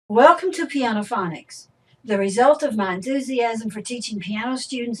Welcome to Pianophonics, the result of my enthusiasm for teaching piano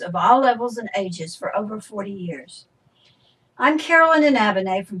students of all levels and ages for over 40 years. I'm Carolyn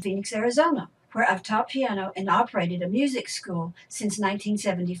Inabene from Phoenix, Arizona, where I've taught piano and operated a music school since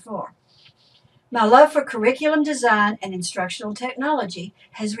 1974. My love for curriculum design and instructional technology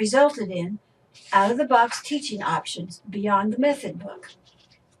has resulted in out-of-the-box teaching options beyond the method book,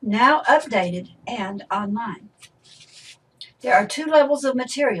 now updated and online. There are two levels of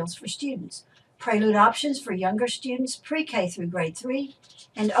materials for students: prelude options for younger students pre-K through grade 3,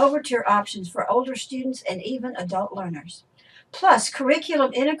 and overture options for older students and even adult learners, plus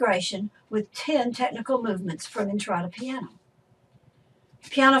curriculum integration with 10 technical movements from intro to piano.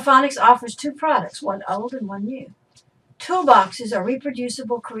 Pianophonics offers two products, one old and one new. Toolboxes are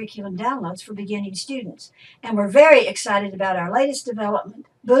reproducible curriculum downloads for beginning students, and we're very excited about our latest development,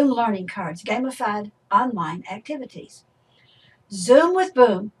 Boom Learning Cards, gamified online activities. Zoom with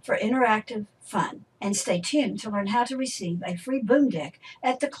Boom for interactive fun, and stay tuned to learn how to receive a free Boom deck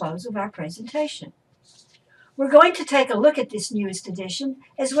at the close of our presentation. We're going to take a look at this newest edition,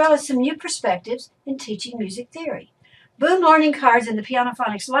 as well as some new perspectives in teaching music theory. Boom Learning Cards in the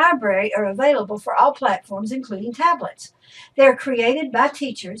Pianophonics library are available for all platforms, including tablets. They are created by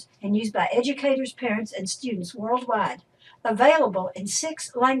teachers and used by educators, parents, and students worldwide, available in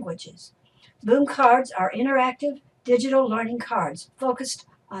 6 languages. Boom cards are interactive, digital learning cards focused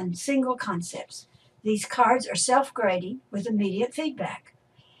on single concepts. These cards are self-grading with immediate feedback.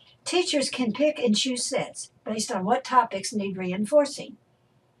 Teachers can pick and choose sets based on what topics need reinforcing.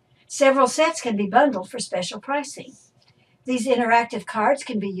 Several sets can be bundled for special pricing. These interactive cards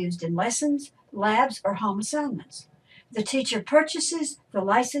can be used in lessons, labs, or home assignments. The teacher purchases the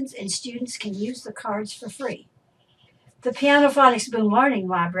license and students can use the cards for free. The Pianophonics Boom Learning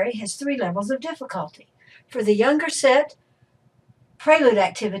Library has 3 levels of difficulty. For the younger set, prelude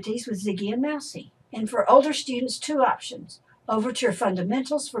activities with Ziggy and Mousy. And for older students, 2 options: Overture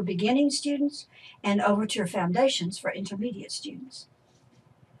Fundamentals for beginning students and Overture Foundations for intermediate students.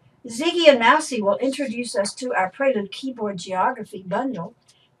 Ziggy and Mousy will introduce us to our Prelude Keyboard Geography bundle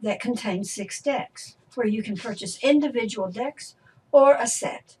that contains 6 decks, where you can purchase individual decks or a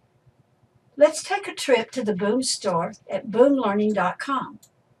set. Let's take a trip to the Boom store at boomlearning.com.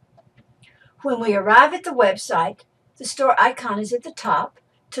 When we arrive at the website, the store icon is at the top.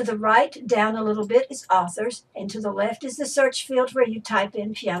 To the right, down a little bit, is Authors, and to the left is the search field where you type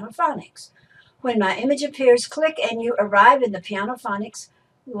in Pianophonics. When my image appears, click and you arrive in the Pianophonics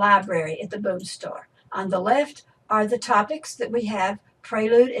library at the Boom store. On the left are the topics that we have: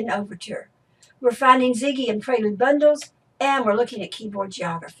 Prelude and Overture. We're finding Ziggy and Prelude bundles, and we're looking at keyboard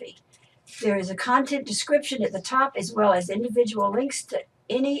geography. There is a content description at the top, as well as individual links to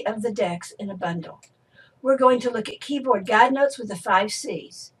any of the decks in a bundle. We're going to look at keyboard guide notes with the 5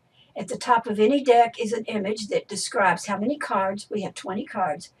 C's. At the top of any deck is an image that describes how many cards, we have 20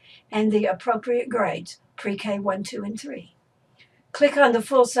 cards, and the appropriate grades, pre-K 1, 2, and 3. Click on the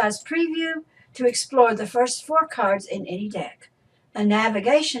full-size preview to explore the first 4 cards in any deck. A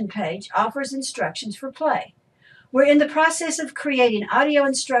navigation page offers instructions for play. We're in the process of creating audio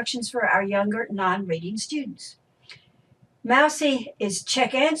instructions for our younger, non-reading students. Mousy is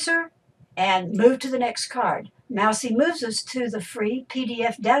check answer and move to the next card. Mousy moves us to the free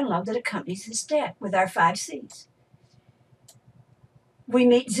PDF download that accompanies this deck with our 5 C's. We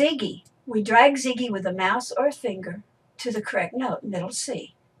meet Ziggy. We drag Ziggy with a mouse or a finger to the correct note, middle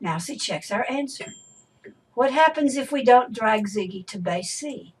C. Mousy checks our answer. What happens if we don't drag Ziggy to base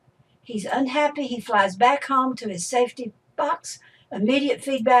C? He's unhappy. He flies back home to his safety box. Immediate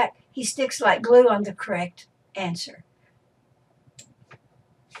feedback. He sticks like glue on the correct answer.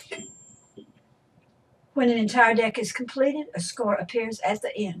 When an entire deck is completed, a score appears at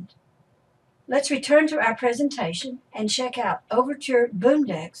the end. Let's return to our presentation and check out Overture Boom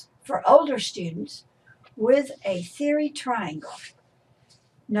decks for older students with a theory triangle.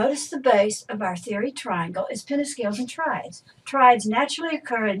 Notice the base of our theory triangle is pentascales and triads. Triads naturally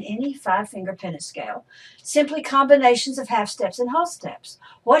occur in any 5-finger pentascale, simply combinations of half steps and whole steps.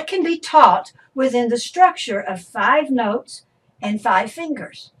 What can be taught within the structure of 5 notes and 5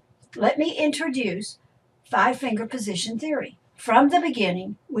 fingers? Let me introduce 5-finger position theory from the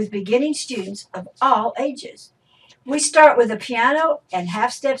beginning with beginning students of all ages. We start with a piano and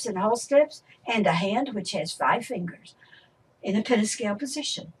half steps and whole steps and a hand which has 5 fingers in a pentascale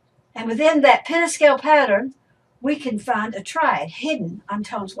position. And within that pentascale pattern, we can find a triad hidden on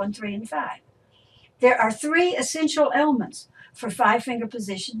tones 1, 3, and 5. There are 3 essential elements for 5-finger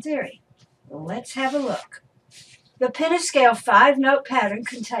position theory. Let's have a look. The pentascale 5-note pattern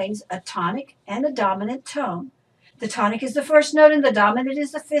contains a tonic and a dominant tone The tonic is the first note and the dominant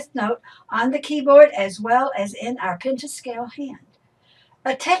is the fifth note on the keyboard as well as in our pentascale hand.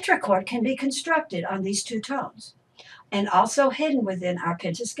 A tetrachord can be constructed on these two tones, and also hidden within our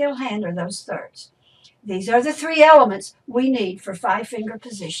pentascale hand are those thirds. These are the three elements we need for five-finger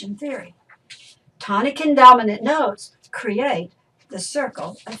position theory. Tonic and dominant notes create the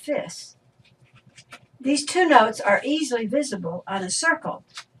circle of fifths. These two notes are easily visible on a circle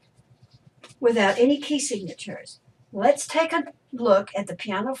without any key signatures. Let's take a look at the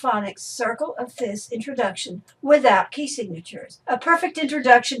Pianophonics Circle of Fifths introduction without key signatures. A perfect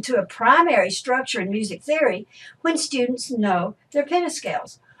introduction to a primary structure in music theory when students know their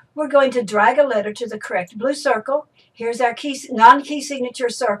pentascales. We're going to drag a letter to the correct blue circle. Here's our non-key signature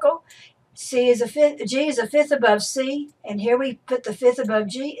circle. G is a fifth above C, and here we put the fifth above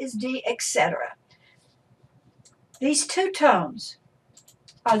G is D, etc. These two tones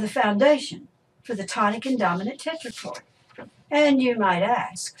are the foundation for the tonic and dominant tetrachord. And you might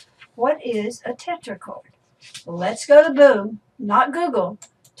ask, what is a tetrachord? Let's go to Boom, not Google,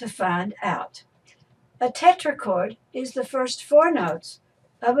 to find out. A tetrachord is the first four notes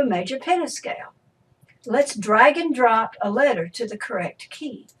of a major pentascale. Let's drag and drop a letter to the correct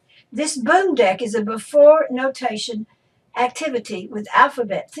key. This boom deck is a before notation activity with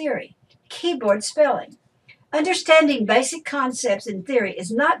alphabet theory, keyboard spelling. Understanding basic concepts in theory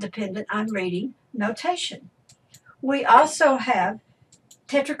is not dependent on reading notation. We also have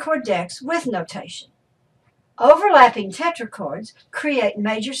tetrachord decks with notation. Overlapping tetrachords create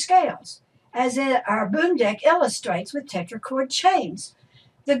major scales, as our boom deck illustrates with tetrachord chains.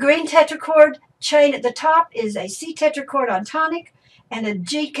 The green tetrachord chain at the top is a C tetrachord on tonic and a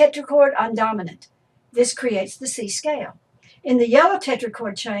G tetrachord on dominant. This creates the C scale. In the yellow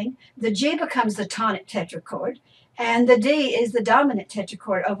tetrachord chain, the G becomes the tonic tetrachord, and the D is the dominant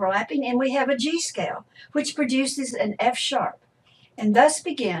tetrachord overlapping, and we have a G scale, which produces an F sharp. And thus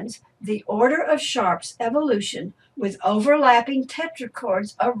begins the order of sharps evolution with overlapping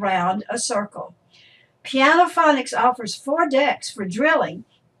tetrachords around a circle. Pianophonics offers 4 decks for drilling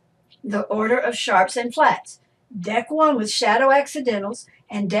the order of sharps and flats. Deck 1 with shadow accidentals,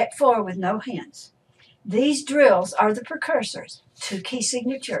 and Deck 4 with no hints. These drills are the precursors to key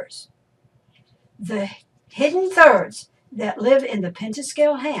signatures. The hidden thirds that live in the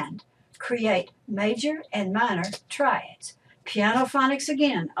pentascale hand create major and minor triads. Pianophonics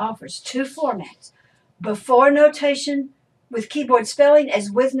again offers 2 formats: before notation with keyboard spelling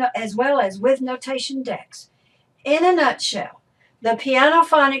as well as with notation decks. In a nutshell, the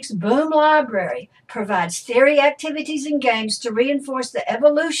Pianophonics Boom Library provides theory activities and games to reinforce the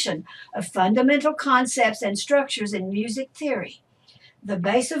evolution of fundamental concepts and structures in music theory. The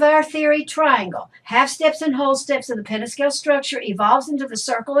base of our theory triangle, half steps and whole steps of the pentascale structure, evolves into the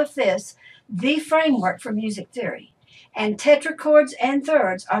circle of fifths, the framework for music theory. And tetrachords and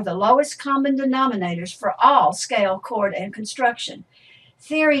thirds are the lowest common denominators for all scale, chord, and construction.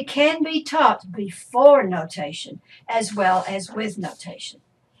 Theory can be taught before notation as well as with notation.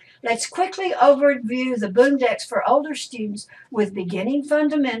 Let's quickly overview the boom decks for older students with beginning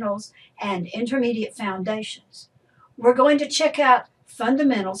fundamentals and intermediate foundations. We're going to check out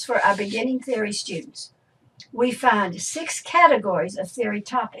fundamentals for our beginning theory students. We find 6 categories of theory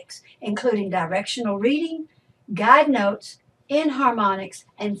topics, including directional reading, guide notes, enharmonics,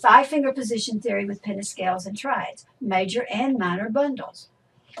 and 5-finger position theory with pentascales and triads, major and minor bundles.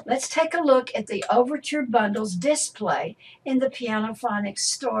 Let's take a look at the overture bundles display in the Pianophonics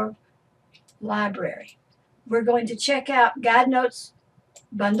store library. We're going to check out Guide Notes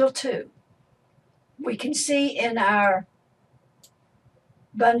Bundle 2. We can see in our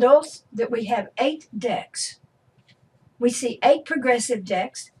bundles that we have 8 decks. We see 8 progressive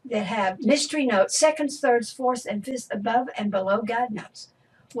decks that have mystery notes, seconds, thirds, fourths, and fifths above and below guide notes.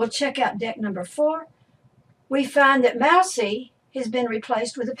 We'll check out deck number 4. We find that Mousy has been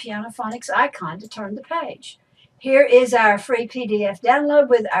replaced with a Pianophonics icon to turn the page. Here is our free PDF download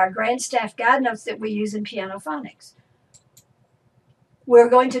with our grand staff guide notes that we use in Pianophonics. We're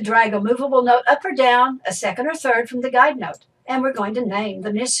going to drag a movable note up or down, a second or third from the guide note, and we're going to name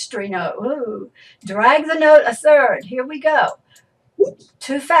the mystery note. Ooh. Drag the note a third. Here we go.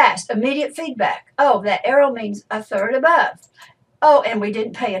 Too fast. Immediate feedback. Oh, that arrow means a third above. Oh, and we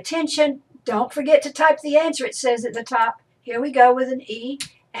didn't pay attention. Don't forget to type the answer. It says at the top. Here we go with an E.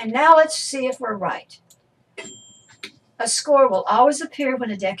 And now let's see if we're right. A score will always appear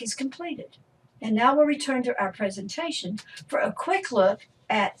when a deck is completed. And now we'll return to our presentation for a quick look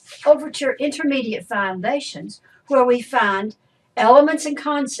at Overture Intermediate Foundations, where we find elements and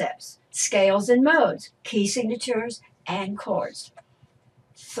concepts, scales and modes, key signatures, and chords.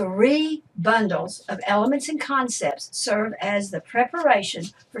 3 bundles of elements and concepts serve as the preparation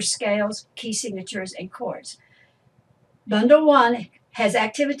for scales, key signatures, and chords. Bundle 1 has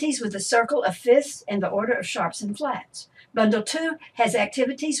activities with the circle of fifths and the order of sharps and flats. Bundle 2 has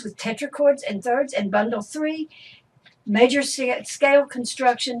activities with tetrachords and thirds, and Bundle 3, major scale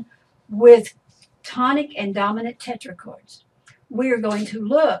construction with tonic and dominant tetrachords. We are going to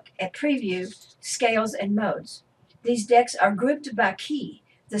look at preview scales and modes. These decks are grouped by key.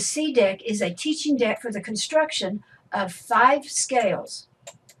 The C deck is a teaching deck for the construction of 5 scales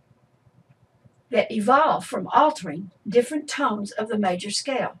that evolve from altering different tones of the major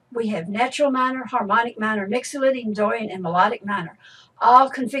scale. We have natural minor, harmonic minor, mixolydian, Dorian, and melodic minor, all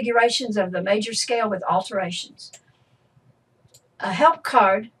configurations of the major scale with alterations. A help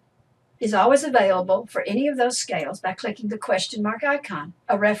card is always available for any of those scales by clicking the question mark icon.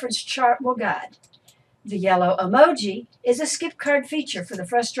 A reference chart will guide. The yellow emoji is a skip card feature for the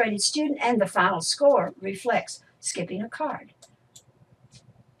frustrated student, and the final score reflects skipping a card.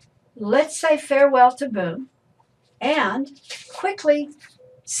 Let's say farewell to Boom and quickly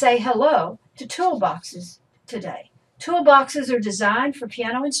say hello to toolboxes today. Toolboxes are designed for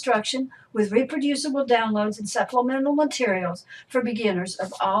piano instruction with reproducible downloads and supplemental materials for beginners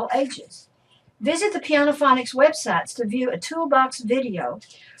of all ages. Visit the Pianophonics websites to view a toolbox video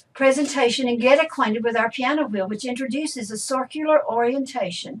presentation and get acquainted with our piano wheel, which introduces a circular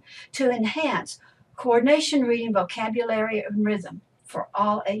orientation to enhance coordination, reading, vocabulary, and rhythm for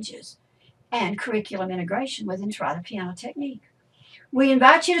all ages, and curriculum integration with Entrada piano technique. We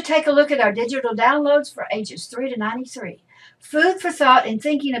invite you to take a look at our digital downloads for ages 3 to 93. Food for thought in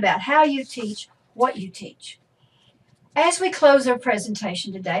thinking about how you teach what you teach. As we close our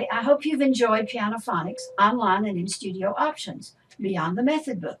presentation today, I hope you've enjoyed Pianophonics online and in-studio options beyond the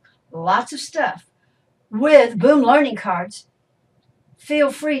method book. Lots of stuff. With Boom Learning Cards,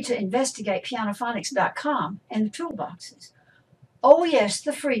 feel free to investigate pianophonics.com and the toolboxes. Oh yes,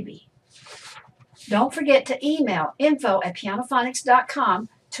 the freebie. Don't forget to email info@pianophonics.com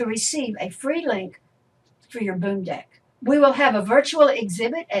to receive a free link for your Boom deck. We will have a virtual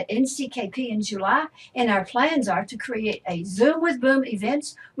exhibit at NCKP in July, and our plans are to create a Zoom with Boom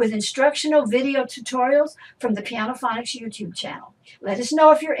events with instructional video tutorials from the Pianophonics YouTube channel. Let us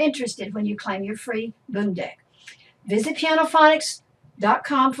know if you're interested when you claim your free Boom deck. Visit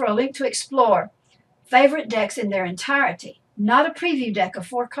pianophonics.com for a link to explore favorite decks in their entirety, not a preview deck of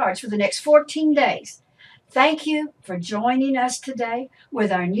 4 cards for the next 14 days. Thank you for joining us today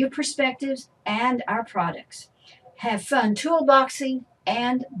with our new perspectives and our products. Have fun toolboxing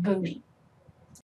and booming.